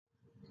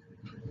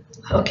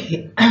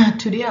Okay,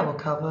 today I will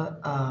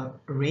cover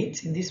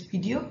rates in this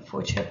video.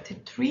 For chapter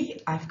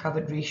 3, I've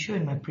covered ratio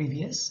in my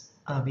previous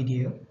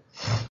video.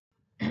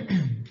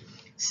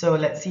 So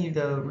let's see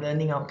the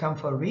learning outcome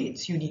for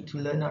rates. You need to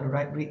learn how to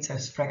write rates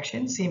as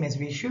fractions. Same as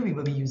ratio, we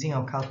will be using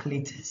our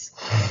calculators.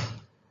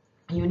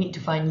 You need to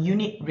find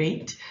unit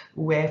rate,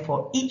 where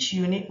for each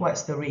unit,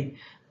 what's the rate,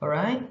 all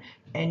right?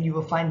 And you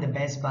will find the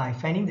best buy.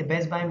 Finding the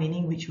best buy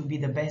meaning which will be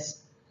the best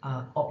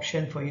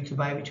option for you to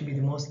buy, which will be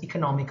the most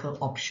economical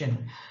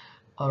option.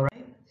 All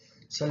right,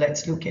 so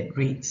let's look at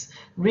rates.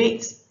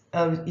 Rates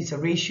is a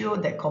ratio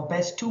that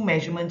compares two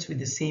measurements with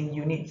the same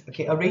unit.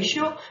 Okay, a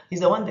ratio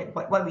is the one that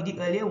what we did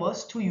earlier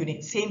was two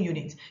units, same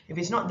units. If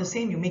it's not the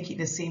same, you make it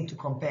the same to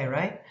compare,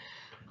 right?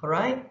 All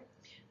right.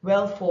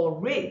 Well, for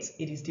rates,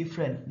 it is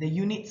different. The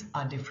units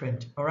are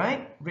different. All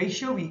right.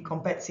 Ratio, we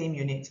compared same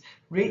units.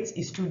 Rates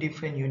is two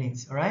different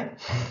units. All right.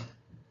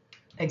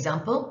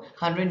 Example,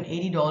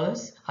 $180,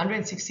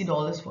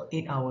 $160 for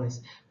 8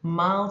 hours.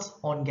 Miles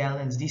on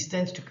gallons,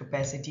 distance to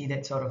capacity,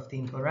 that sort of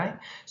thing, all right?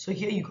 So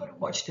here you got to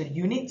watch the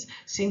units.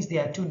 Since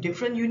there are two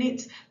different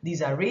units,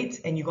 these are rates,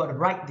 and you got to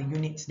write the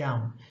units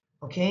down,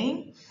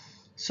 okay?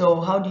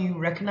 So how do you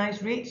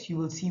recognize rates? You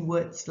will see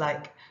words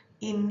like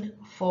in,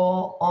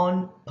 for,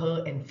 on,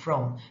 per, and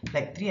from,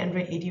 like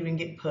 380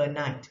 ringgit per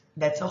night.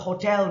 That's a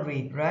hotel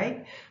rate,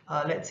 right?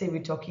 Let's say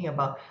we're talking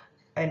about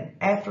an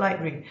air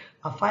flight rate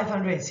of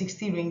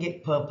 560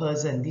 ringgit per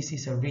person. This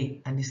is a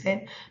rate,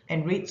 understand?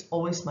 And rates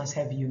always must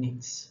have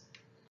units.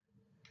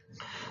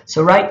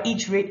 So write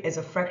each rate as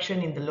a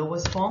fraction in the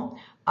lowest form.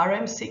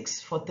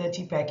 RM6 for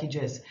 30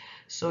 packages.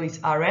 So it's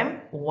RM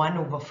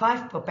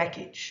 1/5 per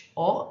package,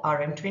 or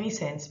RM 20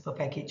 cents per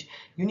package.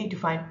 You need to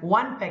find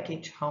one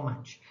package, how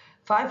much?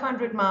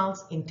 500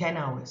 miles in 10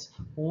 hours.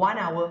 1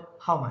 hour,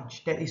 how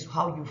much? That is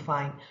how you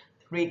find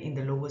rate in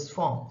the lowest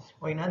form,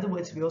 or in other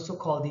words, we also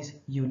call this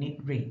unit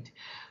rate.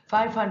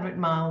 500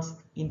 miles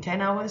in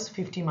 10 hours,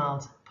 50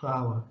 miles per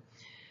hour.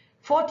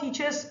 4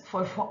 teachers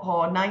for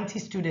 90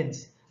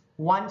 students.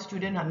 1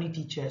 student, how many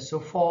teachers? So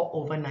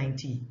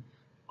 4/90.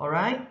 All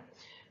right.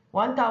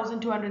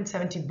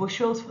 1,270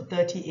 bushels for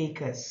 30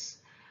 acres.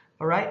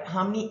 All right.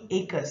 How many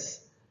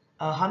acres?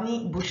 How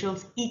many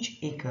bushels each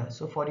acre?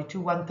 So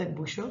 42 1/3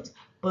 bushels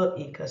per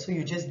acre. So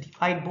you just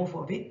divide both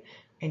of it,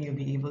 and you'll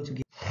be able to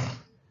get.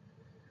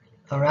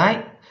 All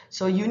right,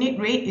 so unit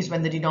rate is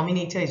when the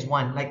denominator is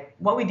 1. Like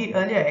what we did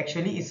earlier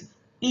actually is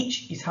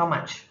each is how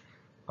much.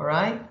 All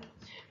right,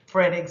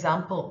 for an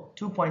example,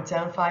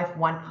 2.75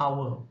 1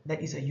 hour,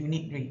 that is a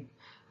unit rate.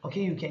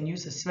 Okay, you can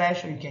use a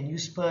slash or you can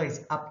use per, it's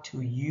up to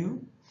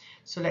you.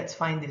 So let's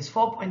find this.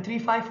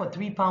 4.35 for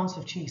 3 pounds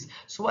of cheese.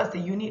 So what's the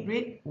unit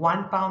rate?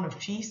 1 pound of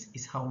cheese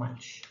is how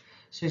much?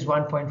 So it's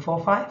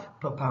 1.45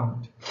 per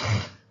pound.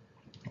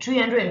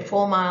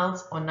 304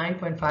 miles or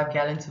 9.5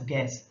 gallons of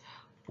gas.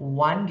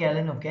 1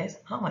 gallon of gas,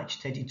 how much?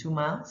 32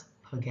 miles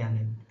per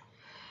gallon.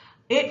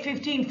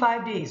 850 in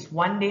 5 days.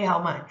 1 day, how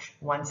much?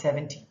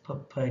 170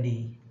 per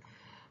day.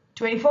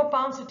 24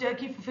 pounds of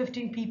turkey for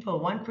 15 people.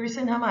 1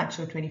 person, how much?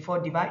 So 24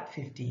 divide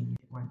 15,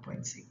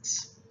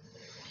 1.6.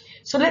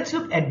 So let's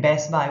look at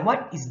best buy.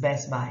 What is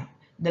best buy?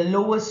 The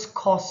lowest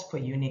cost per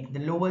unit,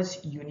 the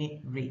lowest unit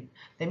rate.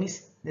 That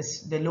means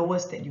the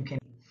lowest that you can.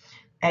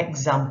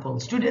 Example,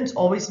 students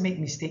always make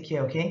mistake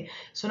here, okay?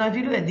 So now if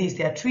you look at this,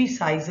 there are 3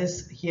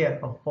 sizes here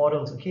of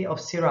bottles, okay,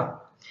 of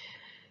syrup.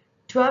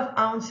 12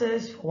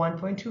 ounces for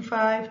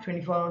 1.25,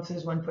 24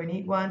 ounces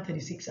 1.81,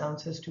 36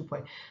 ounces 2.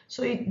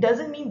 So it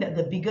doesn't mean that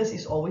the biggest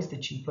is always the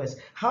cheapest.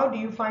 How do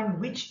you find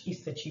which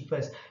is the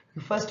cheapest?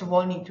 You first of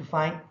all need to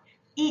find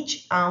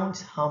each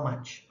ounce how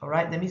much, all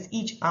right? That means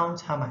each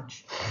ounce how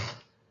much.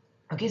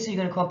 Okay, so you're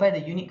going to compare the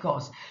unit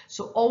cost.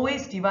 So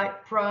always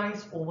divide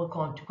price over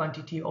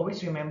quantity.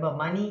 Always remember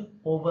money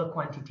over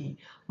quantity.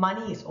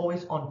 Money is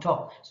always on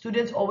top.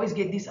 Students always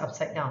get this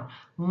upside down.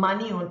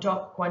 Money on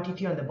top,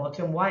 quantity on the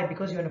bottom. Why?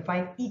 Because you're going to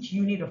find each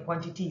unit of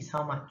quantity is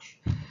how much.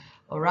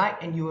 All right,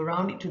 and you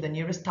round it to the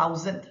nearest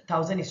thousandth.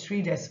 1,000 is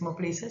 3 decimal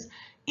places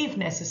if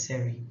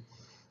necessary.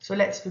 So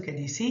let's look at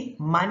this. See,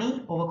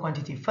 money over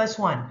quantity. First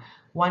one,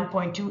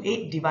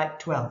 1.28 divide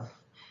 12.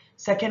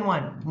 Second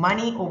one,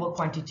 money over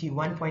quantity,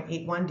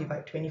 1.81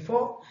 divide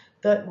 24.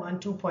 Third one,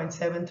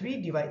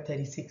 2.73 divide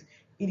 36.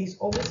 It is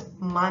always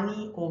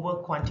money over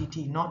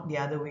quantity, not the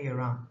other way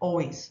around,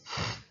 always.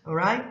 All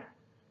right?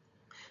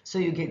 So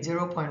you get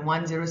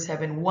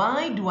 0.107.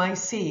 Why do I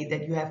say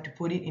that you have to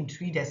put it in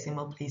 3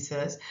 decimal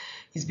places?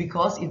 It's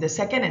because if the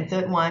second and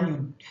third one,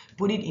 you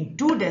put it in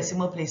 2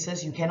 decimal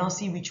places, you cannot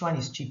see which one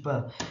is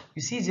cheaper.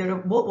 You see,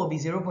 both will be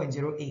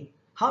 0.08.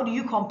 How do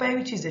you compare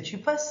which is the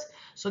cheapest?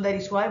 So that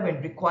is why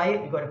when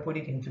required, you got to put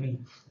it in 3.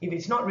 If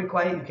it's not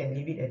required, you can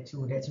leave it at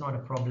 2. That's not a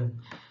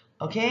problem.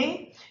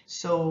 Okay,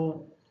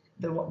 so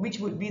which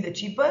would be the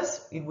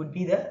cheapest? It would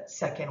be the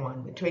second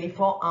one. The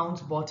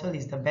 24-ounce bottle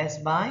is the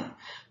best buy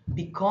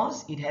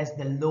because it has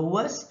the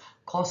lowest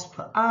cost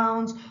per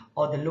ounce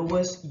or the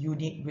lowest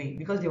unit rate,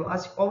 because they will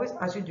always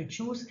ask you to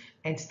choose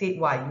and state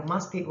why. You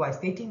must state why.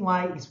 Stating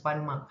why is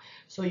 1 mark.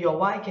 So your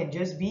why can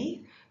just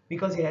be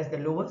because it has the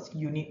lowest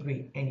unit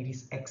rate and it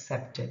is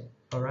accepted.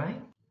 All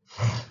right.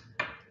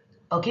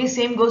 Okay,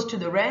 same goes to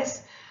the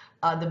rest.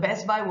 The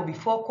best buy will be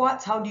 4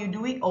 quarts. How do you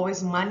do it?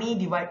 Always money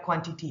divide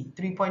quantity.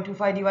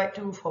 3.25 divide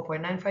 2,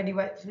 4.95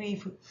 divide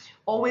 3.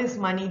 Always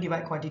money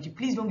divide quantity.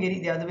 Please don't get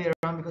it the other way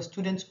around because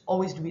students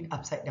always do it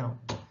upside down.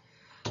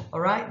 All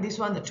right, this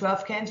one, the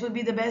 12 cans will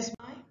be the best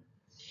buy.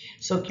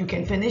 So you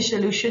can finish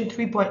solution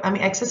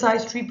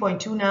exercise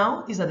 3.2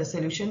 now. These are the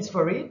solutions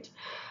for it.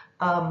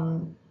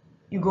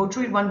 You go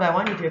through it one by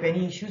one. If you have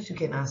any issues, you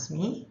can ask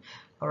me.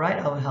 All right,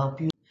 I will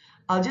help you.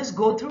 I'll just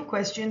go through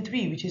question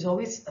 3, which is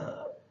always,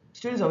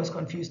 students are always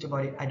confused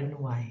about it. I don't know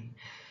why.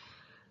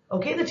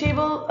 Okay, the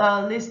table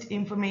lists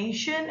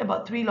information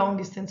about 3 long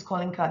distance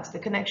calling cards. The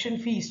connection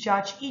fee is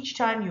charged each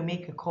time you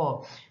make a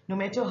call, no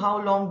matter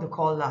how long the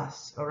call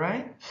lasts. All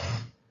right.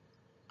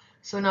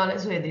 So now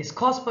let's look at this,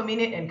 cost per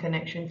minute and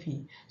connection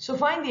fee. So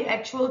find the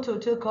actual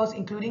total cost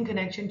including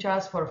connection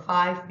charge for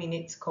 5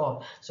 minutes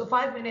call. So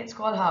 5 minutes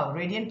call, how?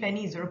 Radian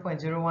penny is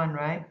 0.01,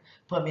 right?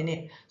 Per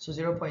minute. So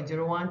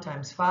 0.01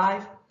 times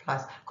 5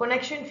 plus.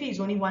 Connection fee is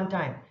only one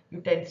time.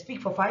 You can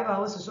speak for 5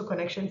 hours, so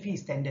connection fee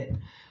is standard.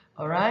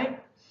 All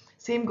right?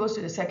 Same goes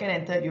to the second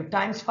and third. You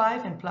times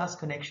 5 and plus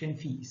connection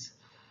fees.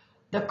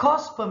 The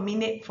cost per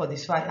minute for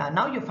this 5,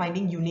 now you're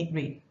finding unit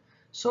rate.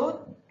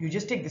 So you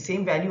just take the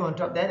same value on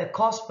top there. The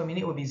cost per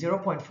minute will be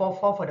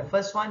 0.44 for the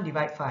first one,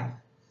 divide 5.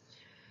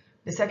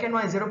 The second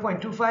one is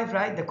 0.25,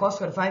 right? The cost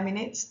for 5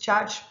 minutes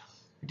charge,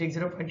 you take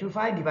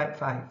 0.25, divide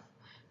 5.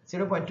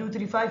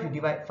 0.235, you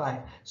divide 5.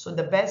 So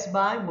the best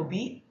buy will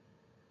be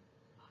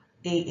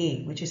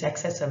AA, which is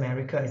Access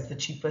America. It's the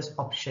cheapest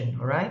option,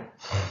 all right?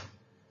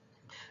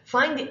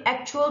 Find the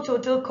actual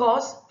total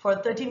cost for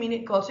a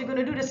 30-minute call. So you're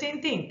going to do the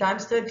same thing,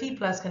 times 30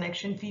 plus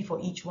connection fee for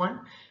each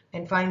one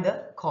and find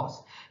the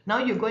cost. Now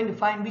you're going to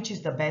find which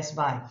is the best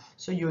buy.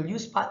 So you'll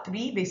use part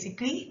 3,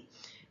 basically.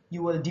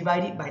 You will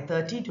divide it by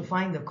 30 to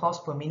find the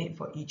cost per minute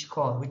for each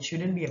call, which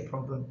shouldn't be a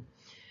problem.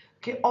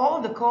 Okay,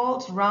 all the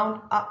calls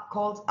round up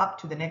calls up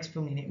to the next per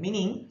minute,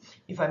 meaning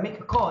if I make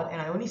a call and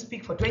I only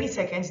speak for 20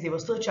 seconds, they will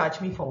still charge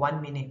me for 1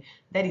 minute.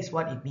 That is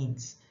what it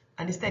means.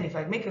 Understand, if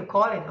I make a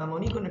call and I'm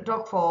only going to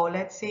talk for,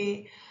 let's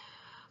say,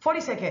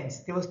 40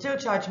 seconds, they will still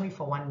charge me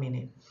for 1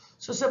 minute.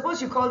 So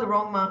suppose you call the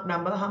wrong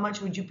number, how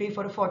much would you pay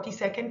for the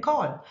 40-second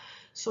call?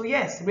 So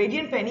yes,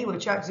 Radian penny will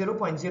charge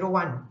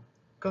 0.01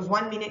 because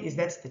 1 minute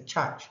that's the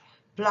charge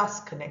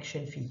plus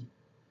connection fee.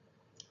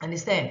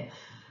 Understand?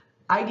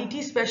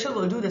 IDT special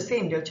will do the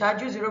same. They'll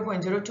charge you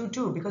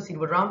 0.022 because it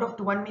will round off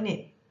to 1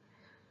 minute.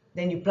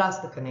 Then you plus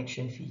the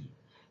connection fee.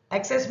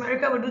 Access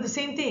America will do the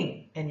same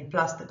thing and you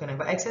plus the connection.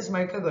 But Access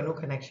America got no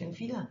connection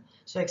fee.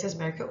 So Access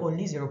America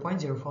only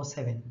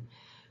 0.047.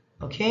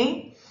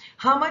 Okay.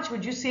 How much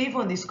would you save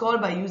on this call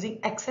by using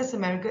Access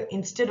America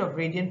instead of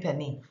Radian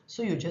penny?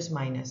 So you just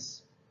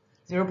minus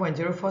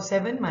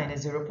 0.047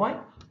 minus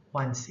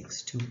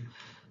 0.162.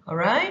 All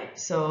right.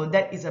 So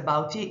that is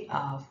about it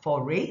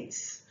for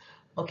rates.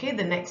 Okay.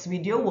 The next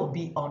video will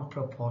be on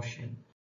proportion.